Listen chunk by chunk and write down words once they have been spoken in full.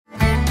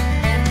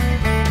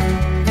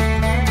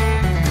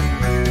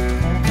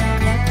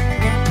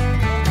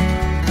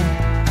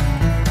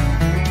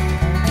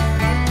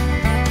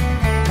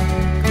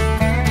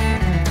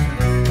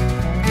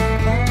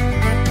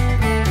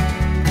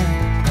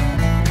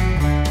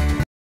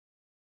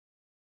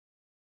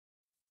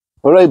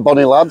All right,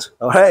 Bonnie lad.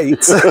 All right.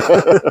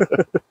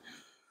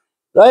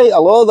 Right,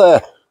 hello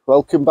there.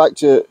 Welcome back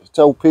to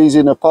LPs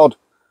in a Pod.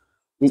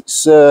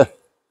 It's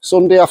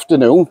Sunday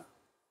afternoon,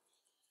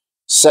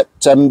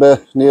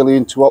 September, nearly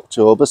into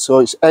October, so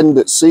it's end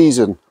at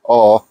season,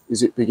 or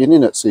is it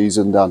beginning at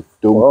season, Dan?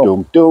 Dum, Whoa.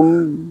 dum,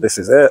 dum. This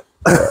is it.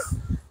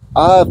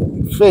 I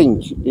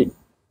think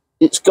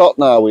it's got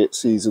now its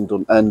season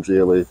done end,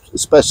 really,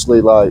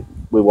 especially like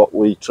with what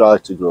we try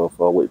to grow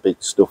for, with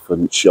big stuff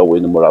and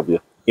showing and what have you.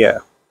 Yeah.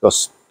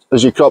 Because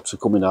as your crops are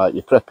coming out,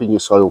 you're prepping your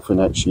soil for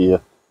next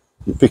year,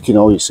 you're picking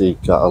all your seed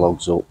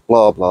catalogues up,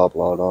 blah, blah,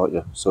 blah, aren't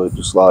you? So it's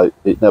just like,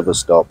 it never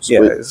stops.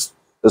 Yeah.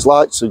 As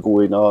lights are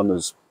going on,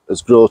 as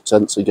grow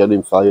tents are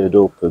getting fired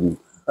up, and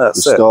we're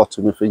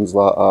starting with things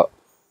like that.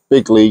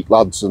 Big leak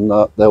lads and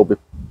that, they'll be,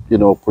 you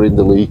know, putting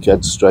the leak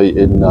heads straight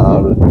in there.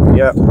 And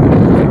yeah.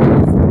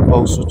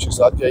 all such as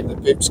that, getting the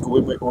pips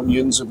going with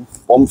onions and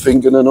one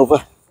thing and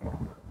another.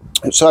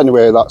 So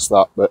anyway, that's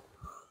that. But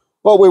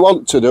what we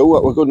want to do,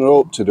 what we're going to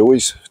hope to do,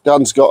 is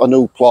Dan's got a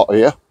new plot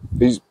here.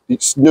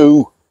 It's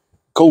new,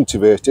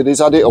 cultivated. He's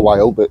had it a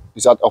while, but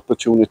he's had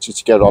opportunity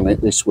to get on it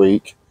this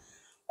week.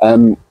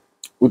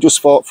 We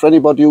just thought for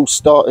anybody who's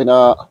starting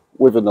out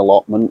with an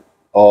allotment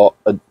or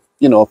a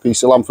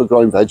piece of land for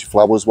growing veg,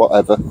 flowers,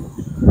 whatever,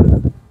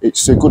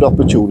 it's a good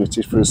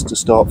opportunity for us to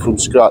start from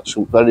scratch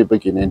from the very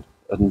beginning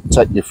and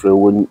take you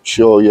through and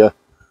show you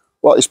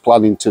what he's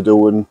planning to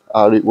do and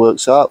how it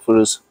works out for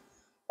us.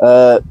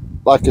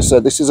 Like I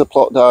said, this is a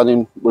plot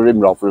we're in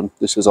Rotherham.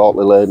 This is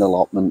Ortley Lane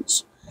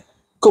allotments.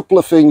 Couple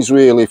of things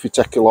really, if you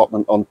take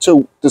allotment on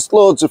two, there's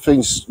loads of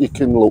things you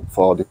can look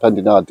for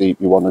depending how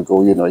deep you want to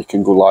go. You know, you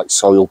can go like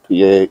soil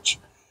pH,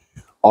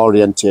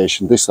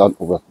 orientation, this, that, and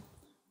other.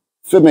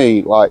 For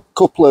me, like,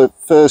 couple of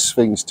first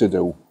things to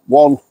do.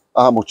 One,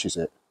 how much is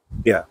it?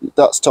 Yeah.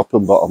 That's top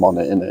and bottom on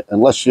it, isn't it?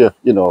 Unless you're,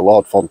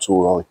 Lord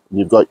Fauntleroy and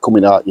you've got it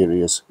coming out your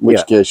ears, in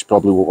which case you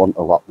probably won't want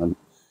allotment.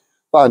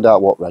 Find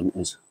out what rent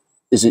is.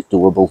 Is it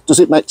doable? Does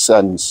it make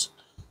sense?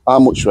 How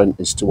much rent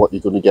is to what you're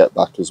going to get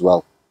back as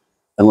well?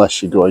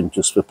 Unless you're growing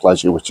just for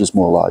pleasure, which is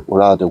more like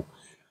what I do.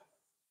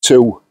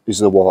 Two is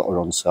the water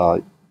on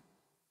site.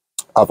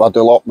 I've had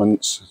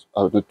allotments,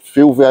 I've had a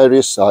few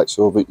various sites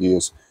over the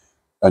years,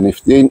 and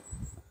if there ain't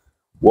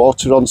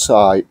water on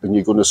site and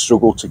you're going to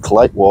struggle to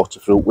collect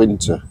water through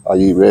winter,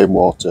 i.e.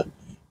 rainwater,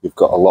 you've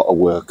got a lot of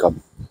work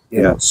on.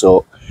 Yeah.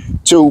 So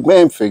two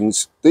main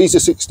things, these are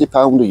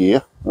 £60 a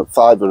year, at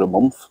 £5 a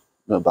month,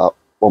 about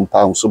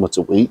 £1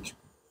 something a week.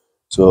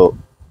 So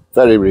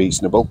very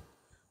reasonable.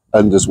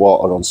 And there's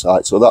water on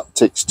site. So that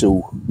ticks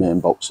two main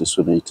boxes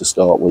for me to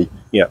start with.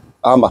 Yeah.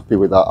 I'm happy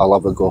with that. I'll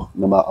have a go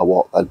no matter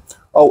what then.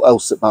 All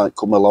else that might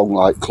come along,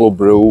 like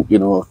Club Root,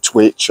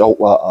 Twitch, all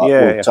that,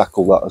 we'll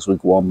tackle that as we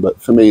go on. But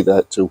for me,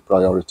 they're two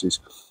priorities.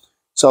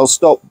 So I'll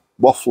stop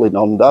waffling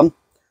on, Dan.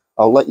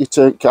 I'll let you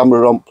turn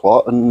camera on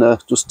plot and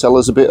just tell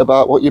us a bit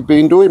about what you've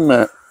been doing,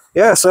 mate.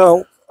 Yeah,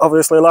 so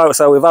obviously, like I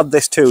said, we've had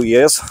this 2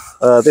 years.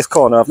 This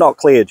corner I've not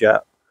cleared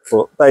yet,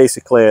 but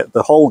basically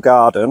the whole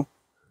garden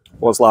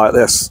was like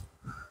this.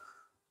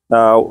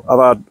 Now, I've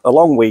had a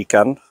long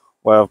weekend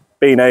where I've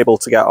been able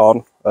to get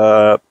on,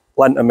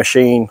 lent a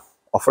machine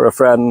off of a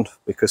friend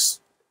because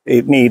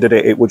it needed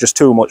it. It was just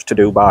too much to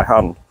do by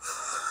hand.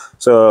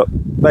 So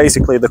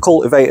basically the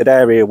cultivated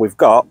area we've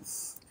got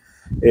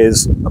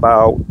is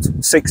about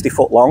 60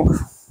 foot long,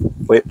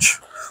 which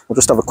we'll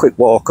just have a quick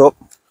walk up.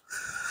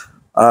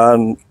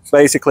 And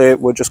basically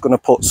we're just going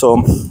to put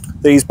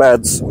these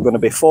beds are going to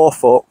be 4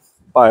 foot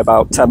by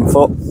about 10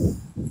 foot.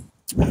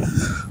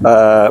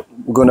 We're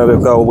going to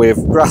go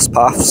with grass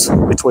paths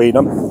between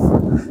them,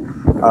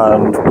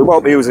 and we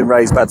won't be using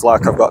raised beds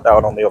like I've got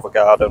down on the other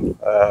garden.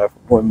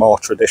 We're more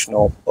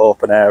traditional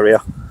open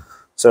area.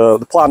 So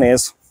the plan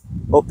is,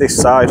 up this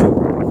side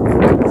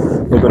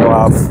we're going to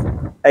have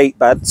 8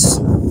 beds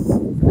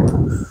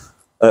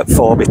at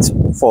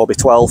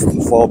 4x12,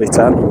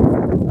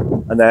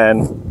 4x10, and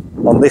then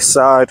on this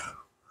side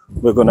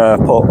we're going to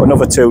put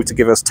another 2 to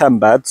give us 10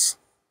 beds,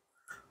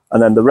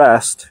 and then the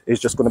rest is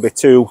just going to be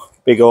 2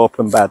 big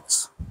open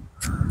beds,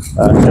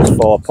 just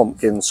for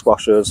pumpkins,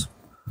 squashes,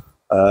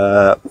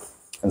 and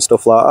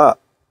stuff like that.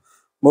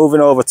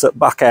 Moving over to the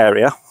back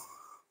area,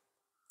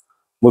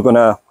 we're going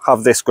to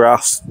have this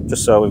grass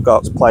just so we've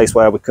got a place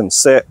where we can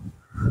sit,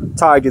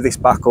 tidy this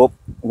back up.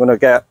 We're going to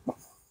get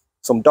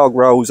some dog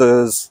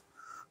roses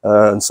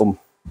and some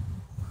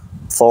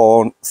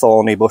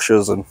thorny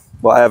bushes and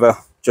whatever,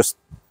 just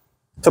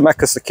to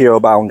make a secure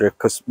boundary,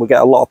 because we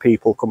get a lot of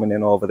people coming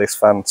in over this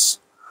fence.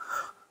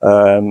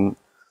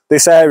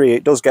 This area,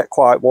 it does get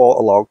quite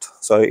waterlogged,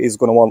 so it is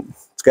going to want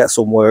to get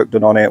some work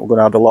done on it. We're going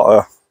to add a lot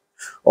of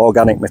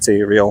organic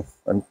material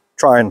and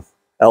try and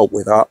help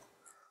with that.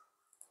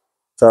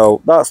 So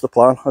that's the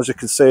plan. As you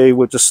can see,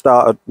 we just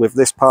started with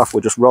this path.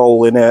 We're just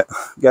rolling it,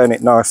 getting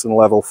it nice and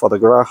level for the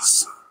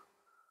grass.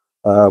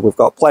 We've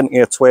got plenty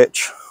of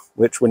twitch,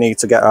 which we need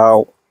to get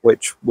out,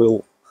 which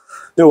we'll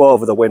do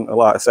over the winter.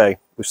 Like I say,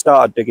 we've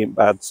started digging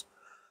beds.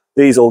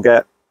 These will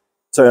get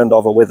turned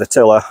over with a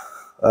tiller,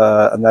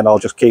 and then I'll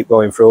just keep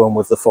going through them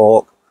with the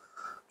fork,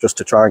 just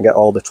to try and get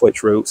all the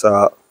twitch roots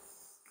out.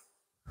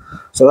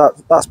 So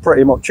that's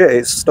pretty much it.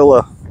 It's still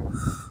a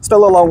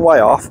long way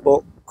off,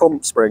 but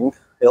come spring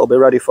it'll be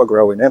ready for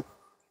growing in,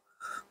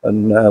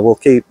 and we'll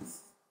keep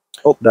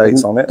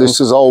updates on it. This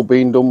has all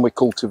been done with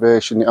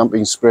cultivation. It hasn't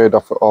been sprayed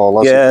off at all,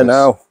 has it? Yeah,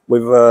 no.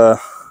 We've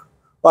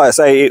like I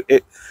say,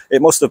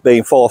 it must have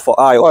been 4 foot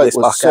high up this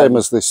back same end.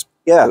 as this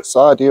Yeah.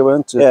 side here,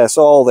 weren't it? Yeah,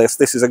 so all this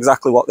is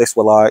exactly what this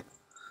were like.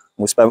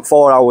 We spent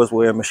 4 hours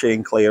with a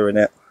machine clearing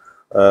it,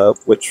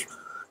 which,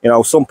 you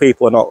know, some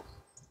people are not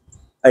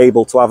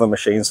able to have a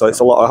machine, so it's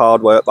a lot of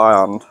hard work by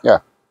hand. Yeah.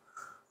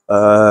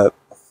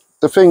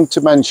 The thing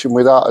to mention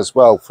with that as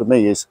well for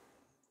me is,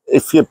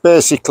 if you're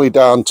basically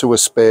down to a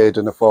spade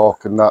and a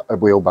fork and a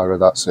wheelbarrow,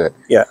 that's it.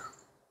 Yeah.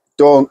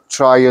 Don't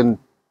try and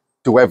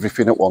do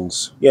everything at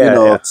once. Yeah, you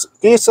know, yeah.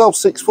 Give yourself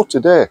 6 foot a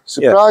day.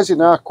 Surprising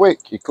how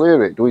quick you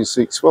clear it doing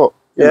 6 foot.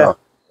 You know.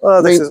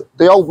 Well, I mean,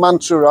 the old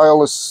mantra I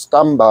always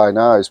stand by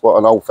now is what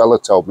an old fella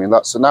told me, and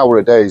that's an hour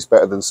a day is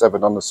better than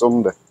 7 on a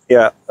Sunday.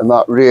 Yeah. And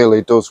that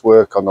really does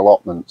work on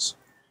allotments.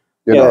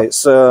 You yeah, know?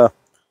 it's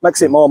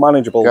makes it more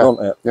manageable,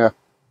 doesn't it? Yeah.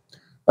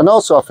 And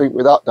also, I think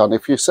with that, Dan,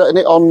 if you're setting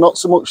it on not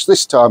so much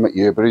this time of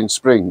year, but in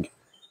spring,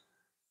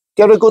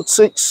 get a good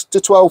 6 to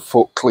 12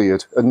 foot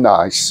cleared and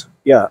nice.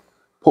 Yeah.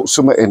 Put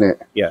something in it.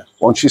 Yeah.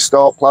 Once you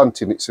start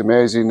planting, it's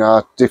amazing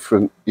how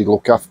different you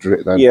look after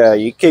it then. Yeah,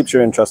 it keeps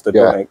you interested,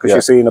 doesn't it? Because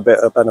you're seeing a bit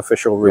of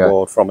beneficial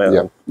reward from it.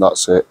 Yeah,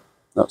 that's it.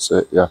 That's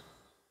it, yeah.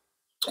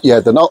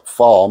 Yeah, they're not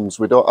farms.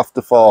 We don't have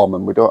to farm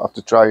them. We don't have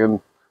to try and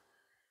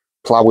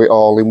plough it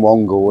all in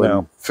one go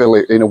and fill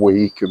it in a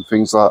week and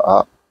things like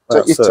that.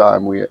 Take your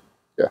time with it.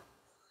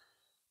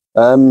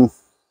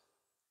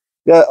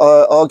 Yeah,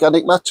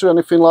 organic matter,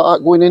 anything like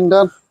that going in,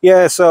 Dan?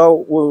 Yeah,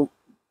 so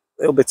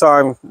it'll be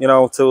time, you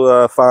know,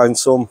 to find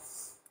some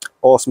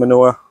horse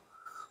manure,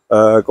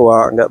 go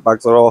out and get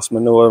bags of horse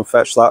manure and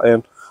fetch that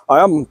in.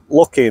 I am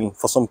looking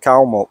for some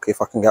cow muck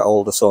if I can get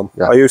hold of some.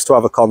 Yeah. I used to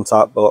have a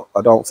contact, but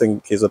I don't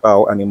think he's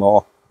about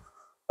anymore.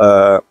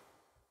 But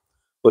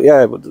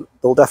yeah,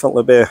 there'll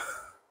definitely be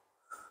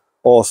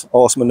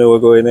horse manure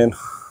going in.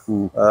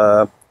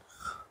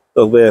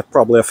 There'll be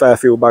probably a fair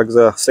few bags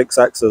of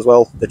 6X as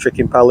well, the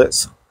chicken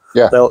pellets.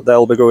 Yeah,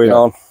 they'll be going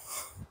on.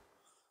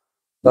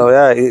 So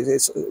yeah,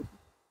 it's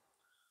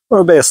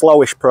going to be a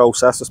slowish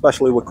process,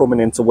 especially we're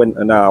coming into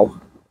winter now.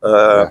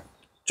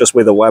 Just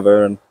with the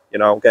weather and, you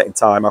know, getting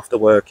time after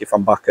work if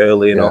I'm back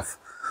early enough.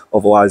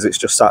 Otherwise, it's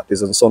just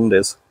Saturdays and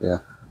Sundays. Yeah.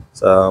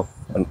 So,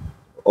 and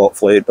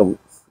hopefully it don't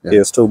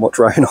give too much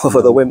rain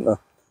over the winter.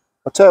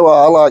 I'll tell you what,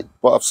 I like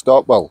what I've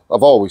started. Well,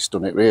 I've always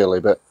done it really,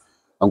 but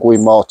I'm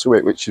going more to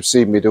it, which you've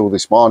seen me do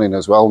this morning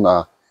as well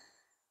now,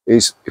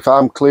 is if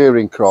I'm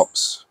clearing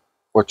crops,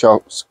 which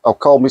I'll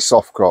call me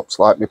soft crops,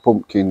 like my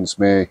pumpkins,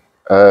 my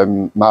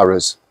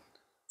marrows,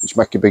 which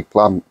make a big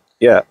plant,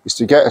 is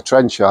to get a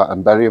trench out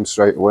and bury them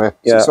straight away.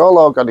 So it's all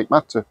organic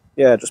matter.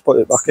 Yeah, just put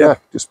it back in. Yeah,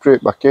 just put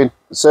it back in.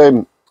 The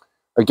same,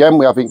 again,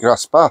 we're having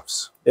grass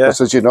paths. Yeah.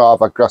 Because as you know,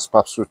 I've had grass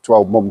paths for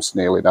 12 months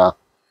nearly now.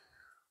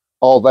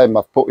 All them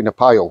I've put in a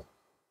pile,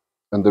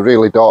 and they're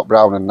really dark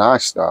brown and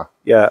nice now.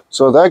 Yeah.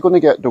 So they're going to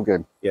get dug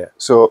in. Yeah.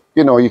 So,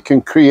 you know, you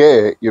can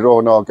create your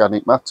own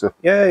organic matter.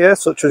 Yeah,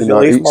 such as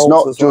your leaf it's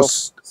not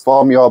just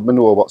farmyard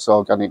manure what's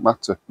organic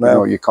matter. No. You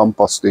know, your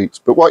compost heaps.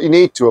 But what you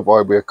need to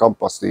avoid with a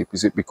compost heap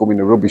is it becoming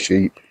a rubbish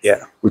heap.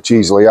 Yeah. Which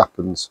easily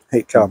happens.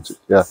 It can.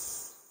 Yeah.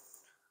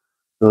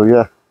 So,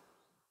 yeah.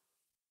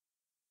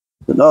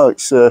 But no,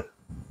 it's a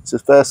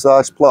fair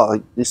size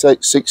plot. You say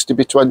it's 60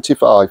 by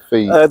 25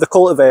 feet. The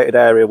cultivated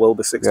area will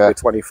be 60 by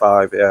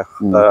 25, yeah.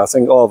 I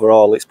think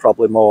overall it's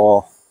probably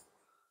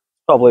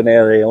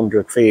nearly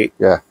 100 feet.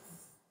 Yeah.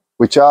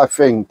 Which I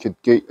think could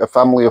get a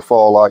family of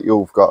 4 like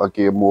you've got to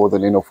give more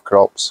than enough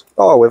crops.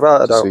 Oh,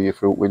 without a doubt. To see you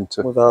through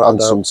winter. And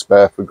some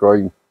spare for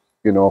growing,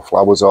 you know,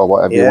 flowers or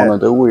whatever you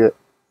want to do with it.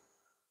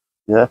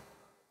 Yeah.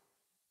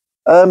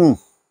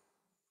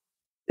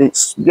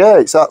 It's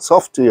hats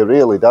off to you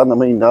really, Dan. I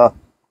mean,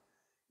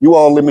 you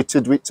are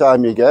limited with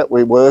time you get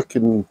with work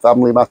and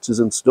family matters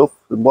and stuff,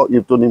 and what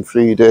you've done in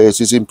 3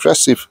 days is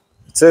impressive.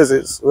 It is.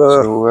 It's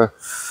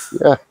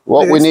yeah.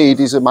 What we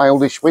need is a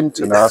mildish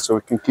winter now, so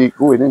we can keep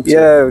going into.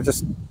 Yeah, we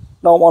just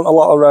don't want a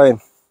lot of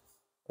rain.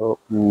 But,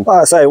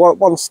 like I say,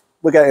 once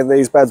we're getting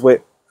these beds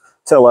with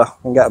tiller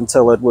and get them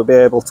tillered, we'll be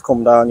able to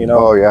come down. You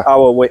know,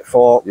 our width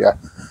fork. Yeah.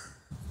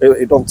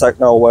 It don't take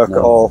no work at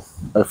all.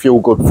 And a few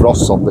good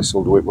frosts on this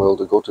will do it world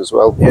of good as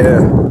well.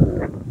 Yeah.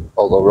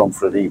 Although we're on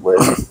for a heat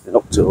wave in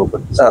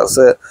October. So. That's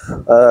it.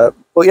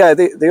 But yeah,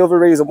 the other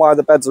reason why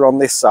the beds are on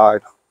this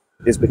side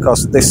is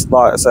because this,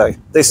 like I say,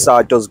 this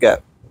side does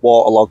get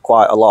waterlogged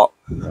quite a lot,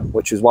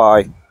 which is why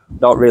I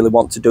don't really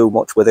want to do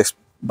much with this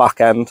back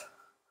end.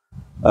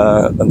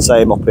 And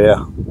same up here.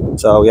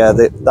 So yeah,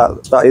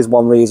 that is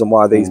one reason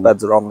why these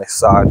beds are on this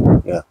side.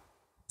 Yeah.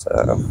 So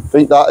I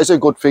think that is a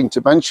good thing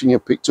to mention. You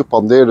picked up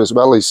on there as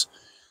well. Is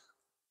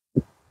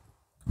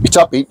it's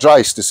up it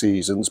dries to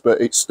seasons,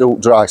 but it's still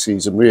dry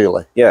season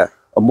really. Yeah.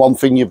 And one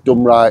thing you've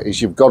done right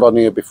is you've got on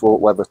here before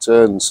weather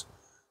turns.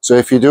 So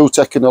if you do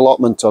take an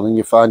allotment on and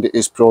you find it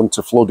is prone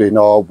to flooding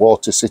or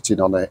water sitting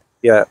on it,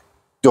 Yeah,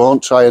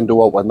 don't try and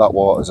do it when that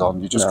water's on.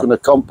 You're just going to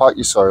compact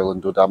your soil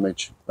and do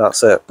damage.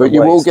 that's it. But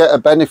you will get a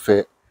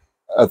benefit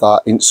of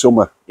that in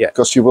summer. Yeah.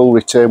 Because you will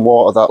retain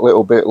water that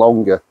little bit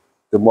longer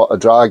than what a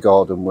dry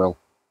garden will.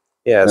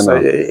 Yeah,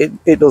 so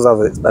it does have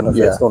its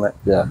benefits, doesn't it?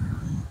 Yeah.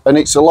 And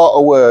it's a lot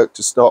of work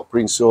to start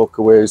putting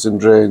soakaways and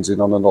drains in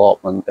on an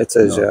allotment. It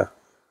is, yeah.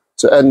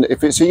 So, and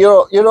if it's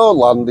your own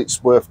land,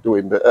 it's worth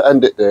doing. But at the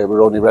end of the day,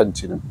 we're only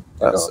renting them.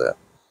 That's it.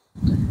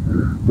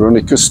 We're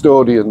only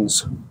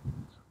custodians.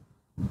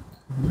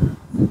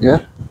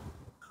 Yeah.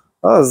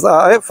 Oh, is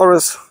that it for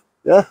us?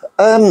 Yeah.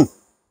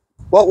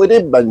 What we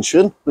did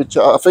mention, which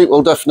I think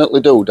we'll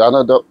definitely do, Dan,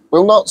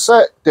 we'll not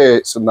set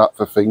dates and that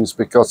for things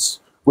because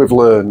we've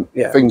learned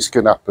things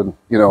can happen,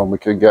 you know, and we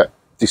can get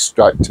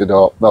distracted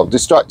or, well,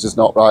 distracted's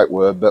not the right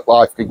word, but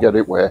life can get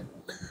it way.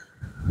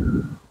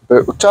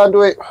 But we'll try and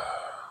do it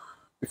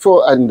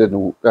before end of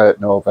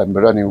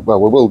November anyway.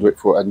 Well, we will do it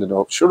before end of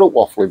November. Shut up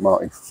waffling,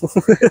 Martin.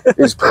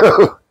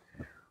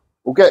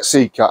 We'll get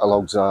seed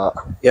catalogues out.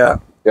 Yeah.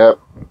 Yeah.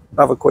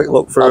 Have a quick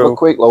look through. Have a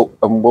quick look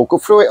and we'll go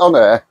through it on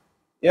air,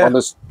 on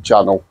this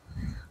channel.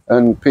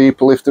 And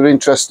people, if they're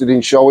interested in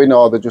showing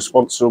or they just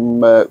want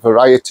some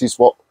varieties,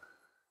 what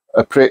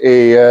are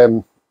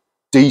pretty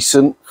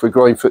decent for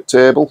growing foot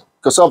table.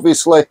 Because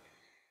obviously,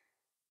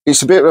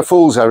 it's a bit of a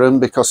fool's errand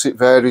because it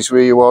varies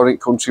where you are in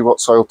country, what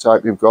soil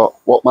type you've got.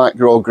 What might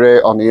grow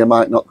great on here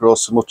might not grow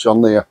so much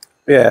on there.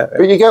 Yeah.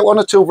 But you get one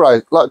or two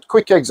varieties. Like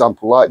quick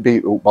example, like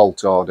beetroot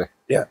bolt order.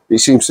 Yeah. It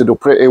seems to do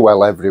pretty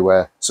well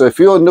everywhere. So if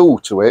you're new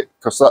to it,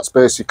 because that's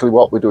basically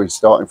what we're doing,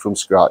 starting from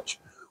scratch,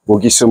 we'll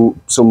give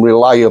some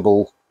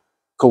reliable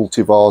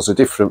cultivars of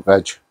different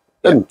veg.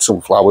 And some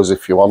flowers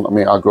if you want. I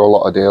mean, I grow a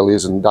lot of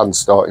dahlias and Dan's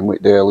starting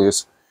with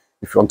dahlias.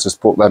 If you want us to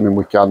put them in,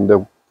 we can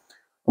do.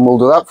 And we'll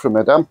do that from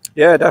it, Dan.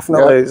 Yeah,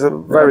 definitely. Yeah. It's a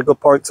very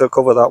good point to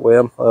cover that,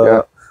 William.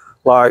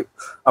 Like,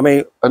 I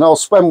mean... And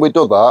also when we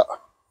do that,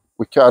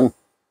 we can...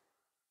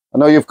 I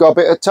know you've got a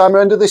bit of time at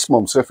the end of this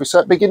month, so if we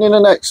set beginning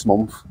of next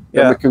month,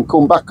 then we can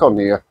come back on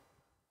here,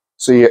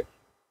 see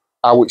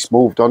how it's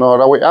moved on or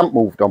how it hasn't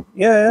moved on.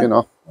 Yeah. You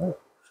know.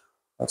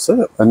 That's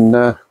it. And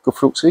go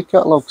through seed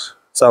catalogues.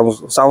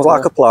 Sounds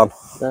like a plan.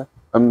 Yeah.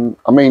 And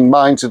I mean,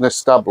 mine's an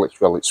established,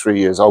 well, it's 3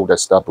 years old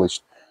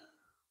established,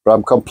 but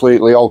I'm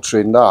completely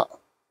altering that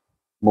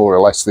more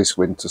or less this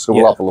winter, so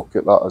we'll have a look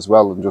at that as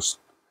well and just...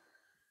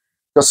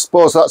 I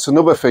suppose that's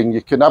another thing.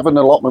 You can have an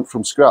allotment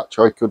from scratch,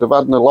 or you could have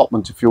had an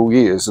allotment a few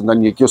years, and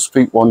then you just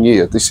think 1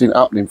 year, this ain't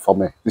happening for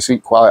me. This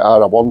ain't quite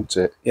how I want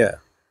it. Yeah.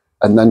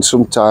 And then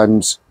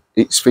sometimes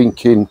it's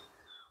thinking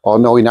or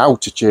knowing how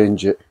to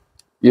change it.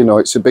 You know,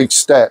 it's a big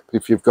step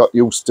if you've got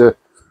used to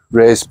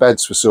raised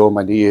beds for so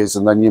many years,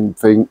 and then you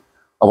think,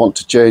 I want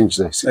to change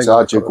this. It's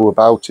hard to go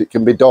about it. It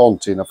can be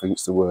daunting, I think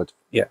is the word.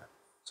 Yeah.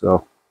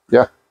 So,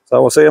 yeah.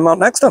 So we'll see you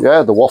next time.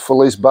 Yeah, the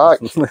waffle is back.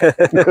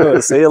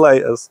 See you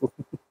later.